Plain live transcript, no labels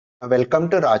Welcome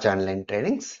to Raj Online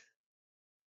Trainings.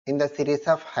 In the series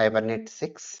of Hibernate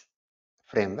 6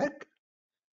 framework,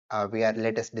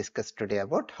 let us discuss today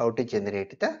about how to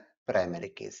generate the primary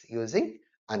keys using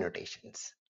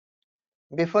annotations.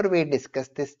 Before we discuss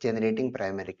this generating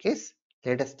primary keys,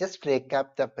 let us just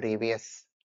recap the previous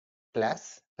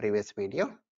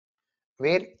video,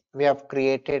 where we have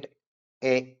created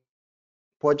a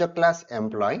project class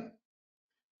employee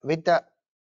with the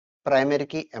primary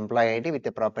key employee ID with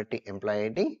the property employee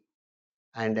ID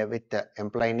and with the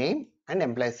employee name and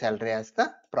employee salary as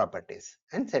the properties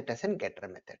and setters and getter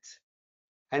methods.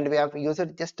 And we have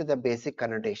used just the basic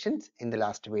annotations in the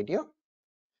last video,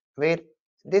 where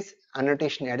this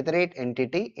annotation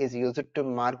 @entity is used to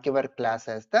mark your class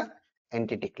as the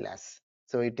entity class.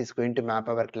 So it is going to map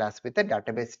our class with a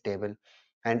database table,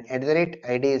 and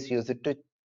 @ID is used to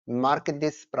mark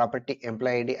this property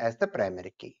employee ID as the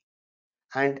primary key.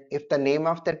 And if the name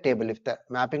of the table, if the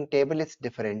mapping table is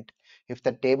different, if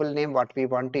the table name what we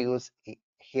want to use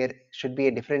here should be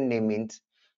a different name, means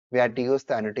we have to use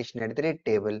the annotation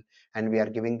 @table, and we are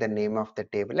giving the name of the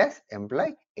table as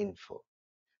employee info.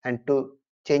 And to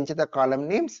change the column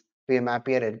names, we map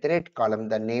here @column,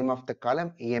 the name of the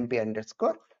column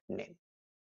emp_name.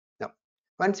 Now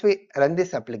once we run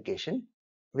this application,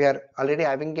 we are already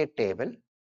having a table.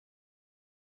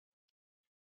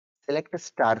 Select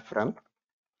star from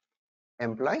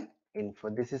employee info.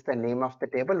 This is the name of the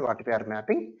table what we are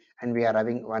mapping, and we are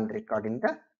having one record in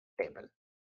the table.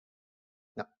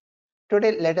 Now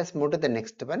today let us move to the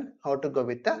next one, how to go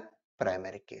with the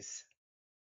primary keys.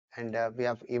 And we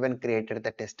have even created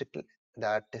the test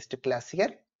class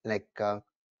here, like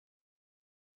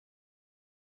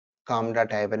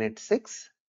com.hibernate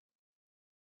 6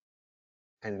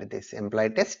 and this employee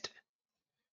test,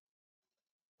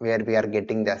 where we are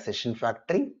getting the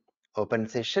SessionFactory, open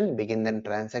session, begin the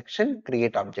transaction,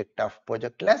 create object of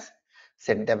project class,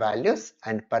 set the values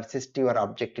and persist your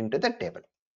object into the table.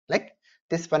 Like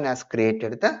this one has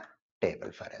created the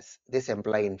table for us, this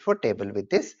employee info table with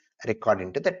this record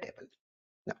into the table.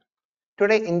 Now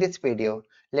today in this video,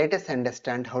 let us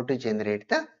understand how to generate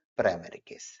the primary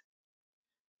keys.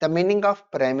 The meaning of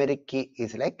primary key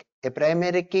is like a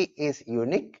primary key is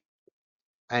unique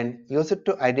and used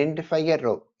to identify a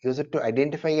row, used to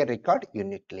identify a record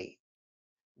uniquely.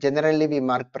 Generally, we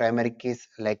mark primary keys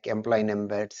like employee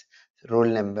numbers, roll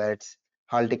numbers,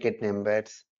 hall ticket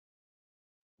numbers,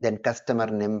 then customer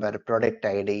number, product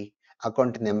ID,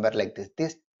 account number, like this.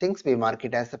 These things we mark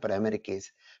it as the primary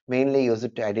keys, mainly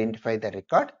used to identify the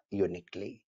record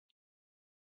uniquely.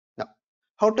 Now,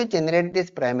 how to generate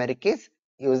these primary keys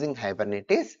using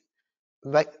Hibernate is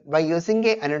by using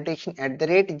a annotation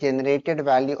 @generated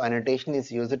value annotation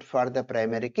is used for the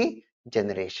primary key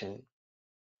generation,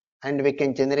 and we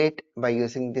can generate by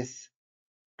using this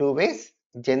two ways: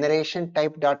 generation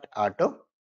type.auto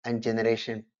and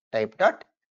generation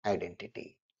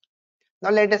type.identity.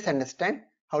 Now let us understand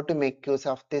how to make use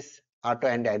of this auto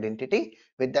and identity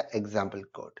with the example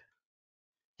code.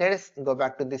 Let us go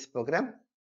back to this program,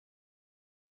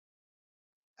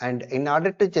 and in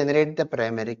order to generate the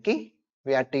primary key,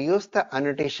 we have to use the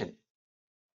annotation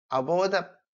above the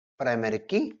primary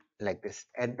key like this: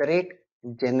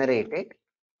 @generated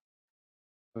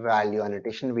value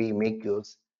annotation we make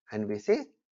use, and we say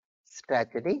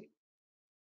strategy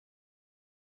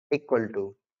equal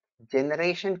to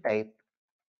generation type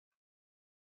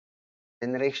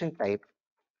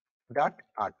dot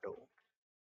auto.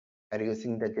 We are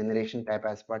using the generation type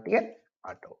as part here,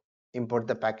 auto. Import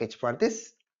the package for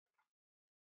this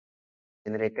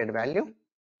generated value.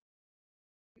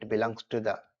 It belongs to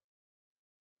the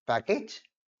package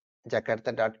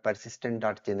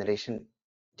jakarta.persistent.generation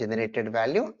generated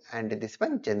value, and this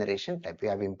one generation type. We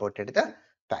have imported the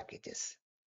packages.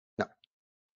 Now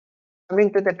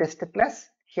coming to the test class,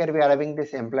 here we are having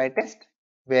this employee test,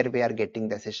 where we are getting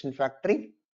the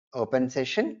SessionFactory, open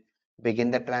session, begin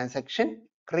the transaction,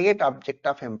 create object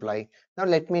of employee. Now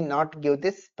let me not give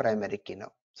this primary key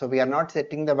now. So we are not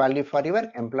setting the value for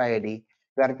your employee ID.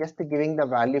 We are just giving the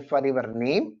value for your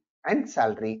name and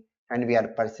salary, and we are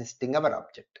persisting our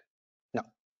object. Now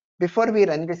before we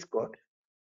run this code,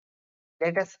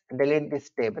 let us delete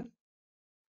this table,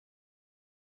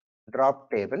 drop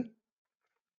table,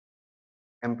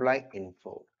 employee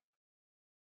info.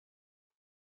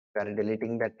 We are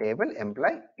deleting the table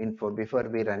employee info before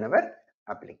we run our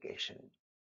application.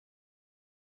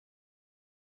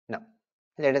 Now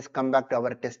let us come back to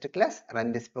our test class,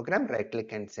 run this program, right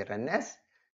click and say run as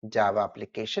Java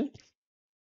application.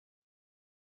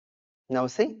 Now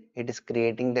see, it is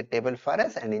creating the table for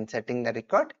us and inserting the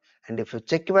record. And if you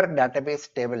check your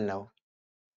database table now,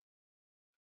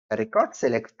 the record,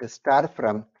 select the star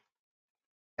from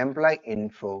employee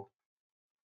info.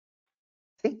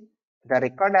 See, the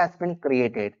record has been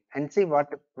created, and see what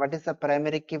is the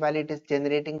primary key value it is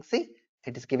generating. See,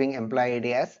 it is giving employee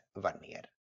ID as 1 year.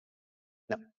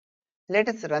 Now, let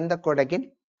us run the code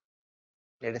again.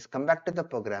 Let us come back to the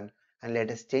program and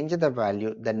let us change the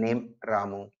value, the name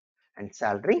Ramu and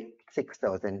salary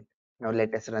 6,000. Now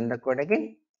let us run the code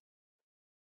again.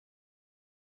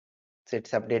 So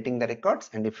it's updating the records,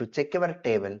 and if you check your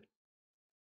table,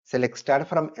 select star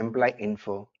from employee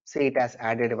info. See, it has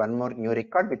added one more new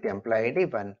record with employee ID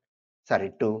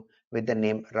 2 with the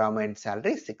name Ramu and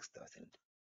salary 6,000.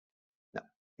 Now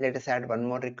let us add one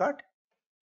more record.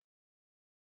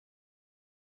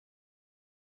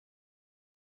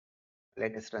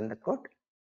 Let us run the code.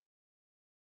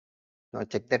 Now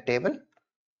check the table.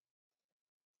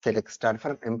 Select star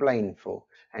from employee info,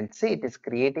 and see it is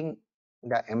creating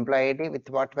the employee ID with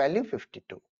what value?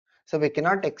 52. So we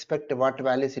cannot expect what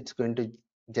values it's going to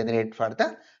generate for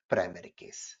the primary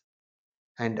case.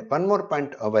 And one more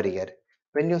point over here,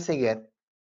 when you see here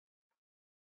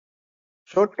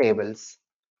show tables,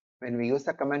 when we use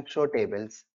the command show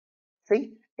tables,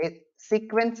 see a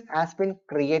sequence has been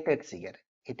created here.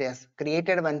 It has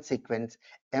created one sequence,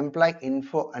 employee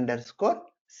info underscore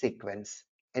sequence.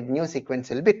 A new sequence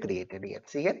will be created here.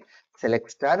 See here,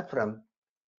 select star from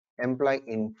employee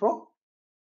info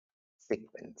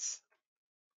sequence.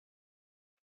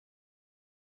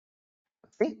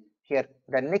 See here,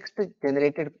 the next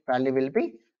generated value will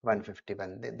be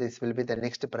 151. This will be the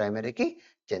next primary key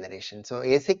generation. So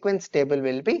a sequence table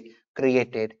will be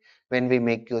created when we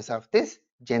make use of this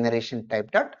generation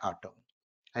type dot auto.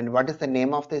 And what is the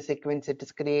name of the sequence it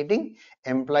is creating?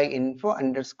 Employee info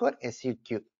underscore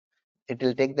suq. It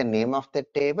will take the name of the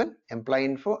table, employee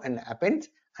info, and appends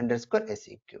underscore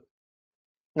suq.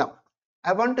 Now,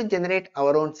 I want to generate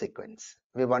our own sequence.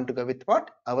 We want to go with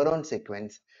what? Our own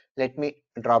sequence. Let me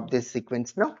drop this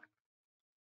sequence now.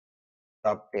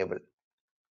 Drop table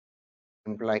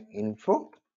employee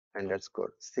info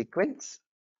underscore sequence.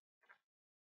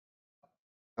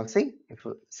 Now see, if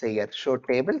you say here show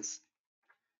tables,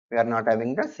 we are not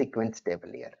having the sequence table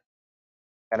here.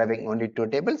 We are having only two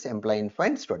tables, employee info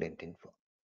and student info.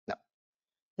 Now,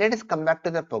 let us come back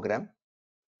to the program.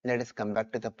 Let us come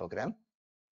back to the program,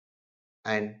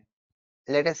 and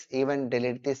let us even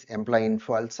delete this employee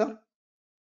info also.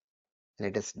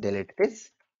 Let us delete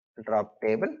this. Drop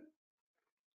table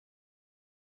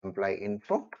employee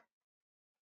info,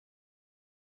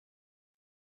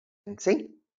 and see,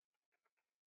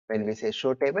 when we say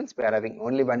show tables, we are having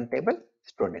only one table,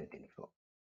 student info.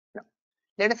 Now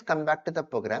let us come back to the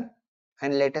program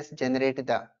and let us generate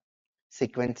the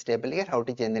sequence table here. How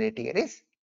to generate here is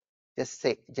just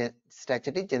say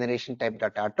statutory generation type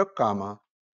dot auto comma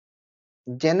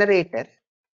generator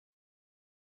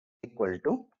equal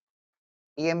to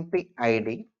emp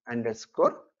id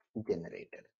underscore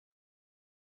generator.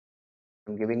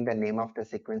 I'm giving the name of the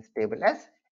sequence table as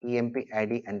emp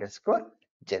id underscore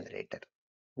generator.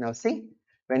 Now see,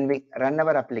 when we run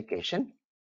our application,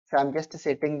 so I'm just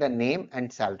setting the name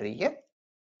and salary here,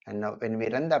 and now when we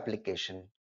run the application,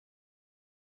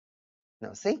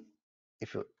 now see,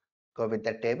 if you go with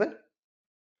the table,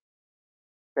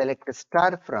 select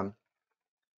star from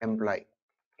employee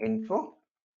info.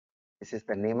 This is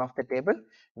the name of the table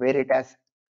where it has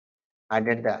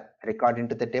added the record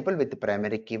into the table with the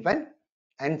primary key 1,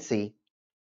 and see,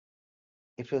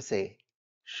 if you say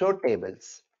show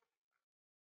tables,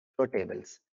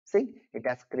 see, it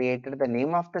has created the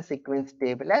name of the sequence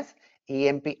table as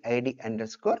emp id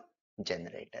underscore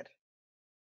generator,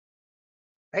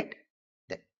 right?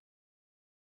 Then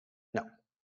now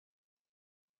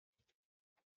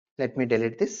let me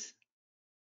delete this.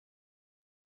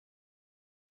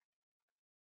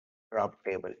 Drop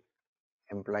table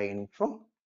employee info,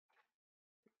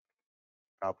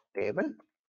 drop table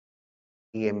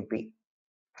emp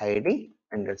id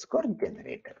underscore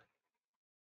generator.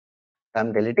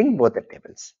 I'm deleting both the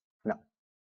tables. Now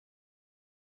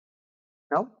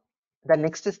the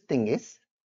next thing is,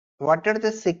 what are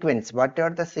the sequence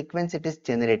it is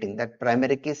generating, that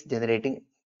primary key is generating.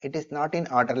 It is not in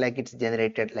order like it's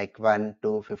generated like 1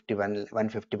 2 51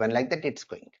 151 like that it's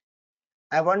going.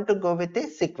 I want to go with a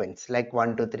sequence like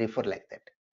 1 2 3 4 like that.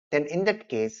 Then in that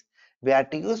case we have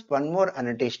to use one more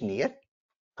annotation here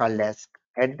called as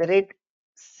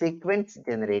 @sequence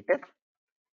generator.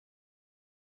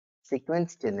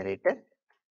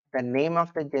 The name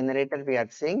of the generator we are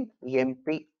saying emp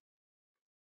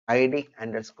id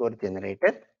underscore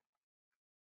generator,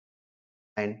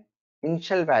 and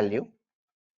initial value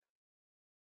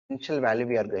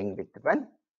we are going with 1,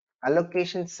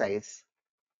 allocation size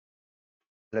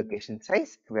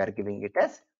we are giving it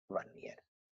as 1 year.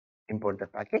 Import the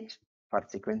package for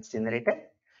sequence generator.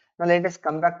 Now let us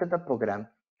come back to the program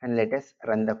and let us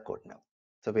run the code now.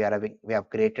 So we have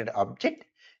created object.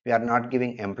 We are not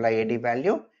giving employee ID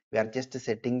value. We are just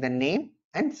setting the name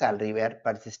and salary. We are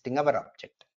persisting our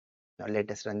object. Now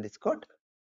let us run this code.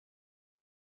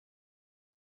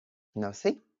 Now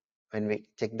see, when we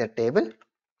check the table,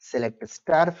 select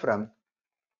star from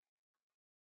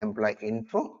employee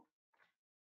info.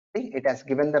 See, it has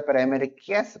given the primary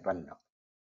key as 1 now.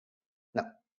 Now,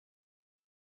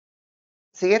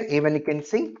 see here, even you can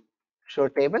see show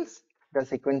tables. The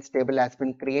sequence table has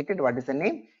been created. What is the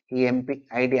name? EMP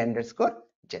ID underscore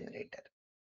generator.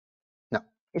 Now,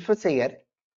 if you say here,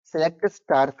 select a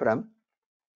star from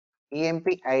EMP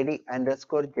ID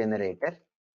underscore generator.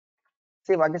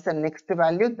 See what is the next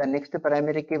value? The next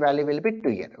primary key value will be 2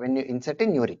 here when you insert a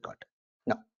new record.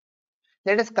 Now,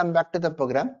 let us come back to the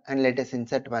program and let us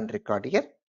insert one record here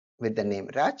with the name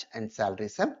Raj and salary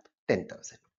sum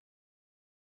 10,000.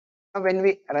 Now, when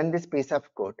we run this piece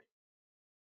of code,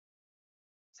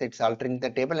 so it's altering the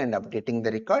table and updating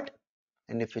the record.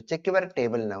 And if you check your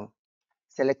table now,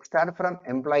 select star from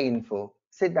employee info,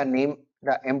 see the name,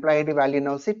 the employee ID value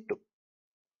now see 2.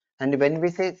 And when we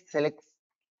say select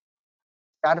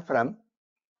star from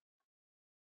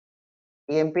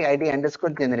EMP ID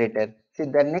underscore generator, see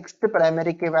the next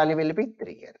primary key value will be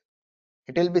 3 here.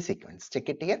 It will be sequence. Check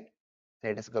it here.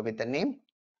 Let us go with the name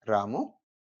Ramu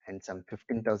and some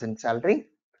 15,000 salary.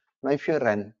 Now if you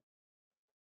run,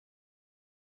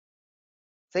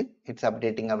 see it's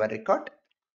updating our record.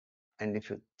 And if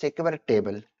you check our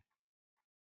table,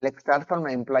 let's start from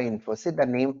employee info. See the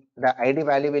name, the ID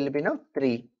value will be now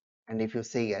 3. And if you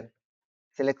see here,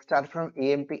 select start from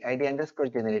EMP ID underscore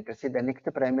generator. See the next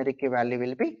primary key value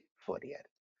will be 4 here.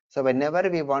 So whenever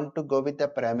we want to go with the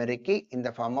primary key in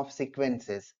the form of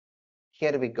sequences,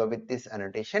 here we go with this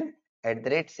annotation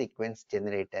 @sequence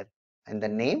generator and the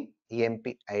name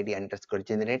EMP ID underscore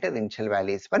generator. Initial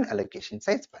value is 1, allocation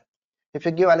size 1. If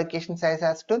you give allocation size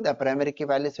as 2, the primary key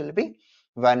values will be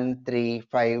 1, 3,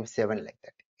 5, 7 like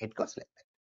that. It goes like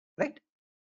that, right?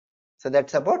 So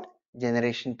that's about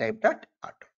generation type dot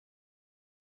auto.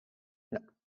 Now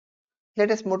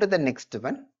let us move to the next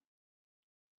one,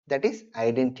 that is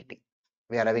identity.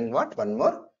 We are having what? One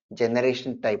more,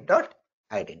 generation type dot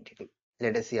identity.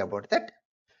 Let us see about that.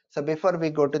 So before we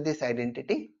go to this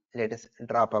identity, let us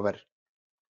drop our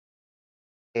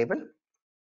table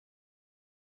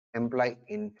employee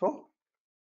info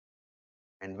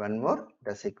and one more,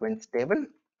 the sequence table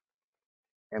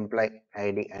employee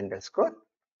ID underscore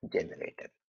generator.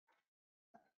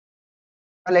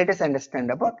 Now let us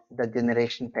understand about the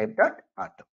generation type dot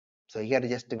auto. So here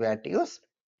just we have to use,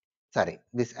 sorry,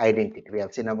 this identity. We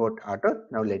have seen about auto.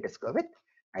 Now let us go with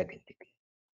identity.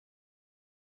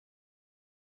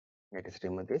 Let us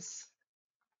remove this.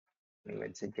 We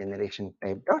will say generation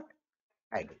type dot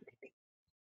identity.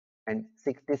 And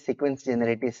 60 sequence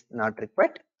generator is not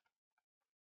required.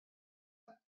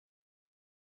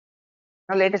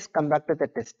 Now let us come back to the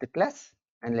test class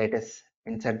and let us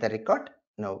insert the record.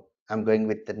 Now I'm going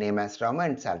with the name as Rama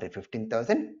and salary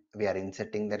 15,000. We are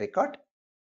inserting the record.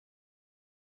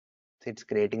 So it's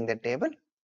creating the table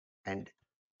and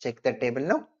check the table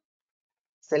now.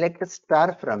 Select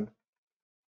star from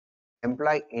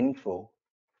employee info.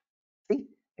 See,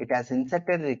 it has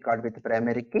inserted record with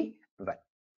primary key 1.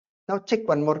 Now check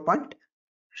one more point.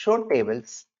 Show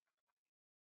tables.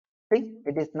 See,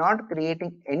 it is not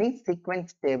creating any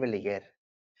sequence table here.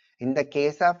 In the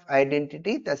case of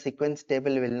identity, the sequence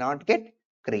table will not get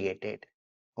created.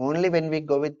 Only when we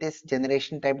go with this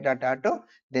generation type dot auto,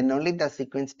 then only the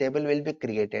sequence table will be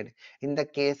created. In the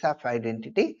case of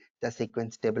identity, the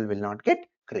sequence table will not get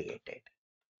created.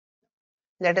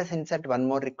 Let us insert one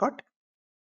more record.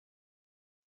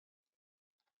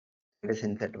 Let us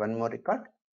insert one more record.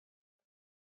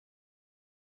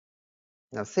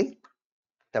 Now see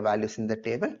the values in the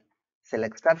table.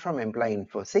 Select star from employee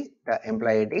info. See the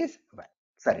employee ID is 1.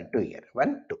 Sorry, 2 here.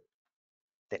 1, 2.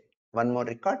 Then one more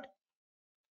record.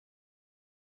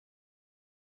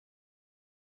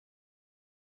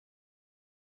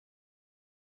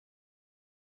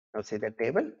 Now see the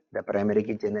table, the primary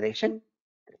key generation.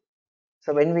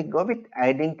 So when we go with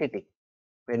identity,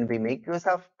 when we make use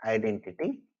of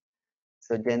identity,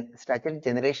 so structure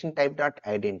generation type dot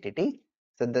identity.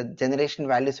 So the generation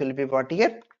values will be what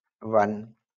here?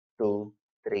 1, 2,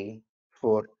 3,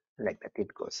 4, like that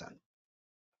it goes on.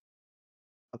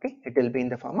 Okay, it will be in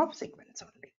the form of sequence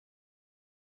only.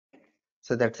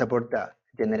 So that's about the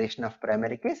Generation of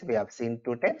primary keys, we have seen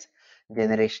two types: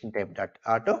 generation type dot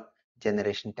auto,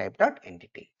 generation type dot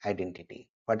identity.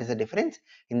 What is the difference?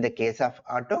 In the case of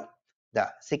auto, the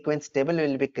sequence table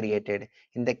will be created.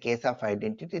 In the case of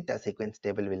identity, the sequence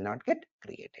table will not get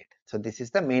created. So this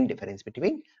is the main difference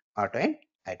between auto and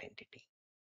identity,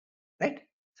 right?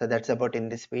 So that's about in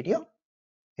this video.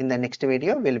 In the next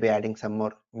video, we'll be adding some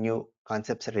more new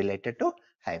concepts related to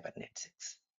Hibernate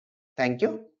 6. Thank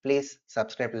you. Please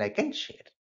subscribe, like, and share.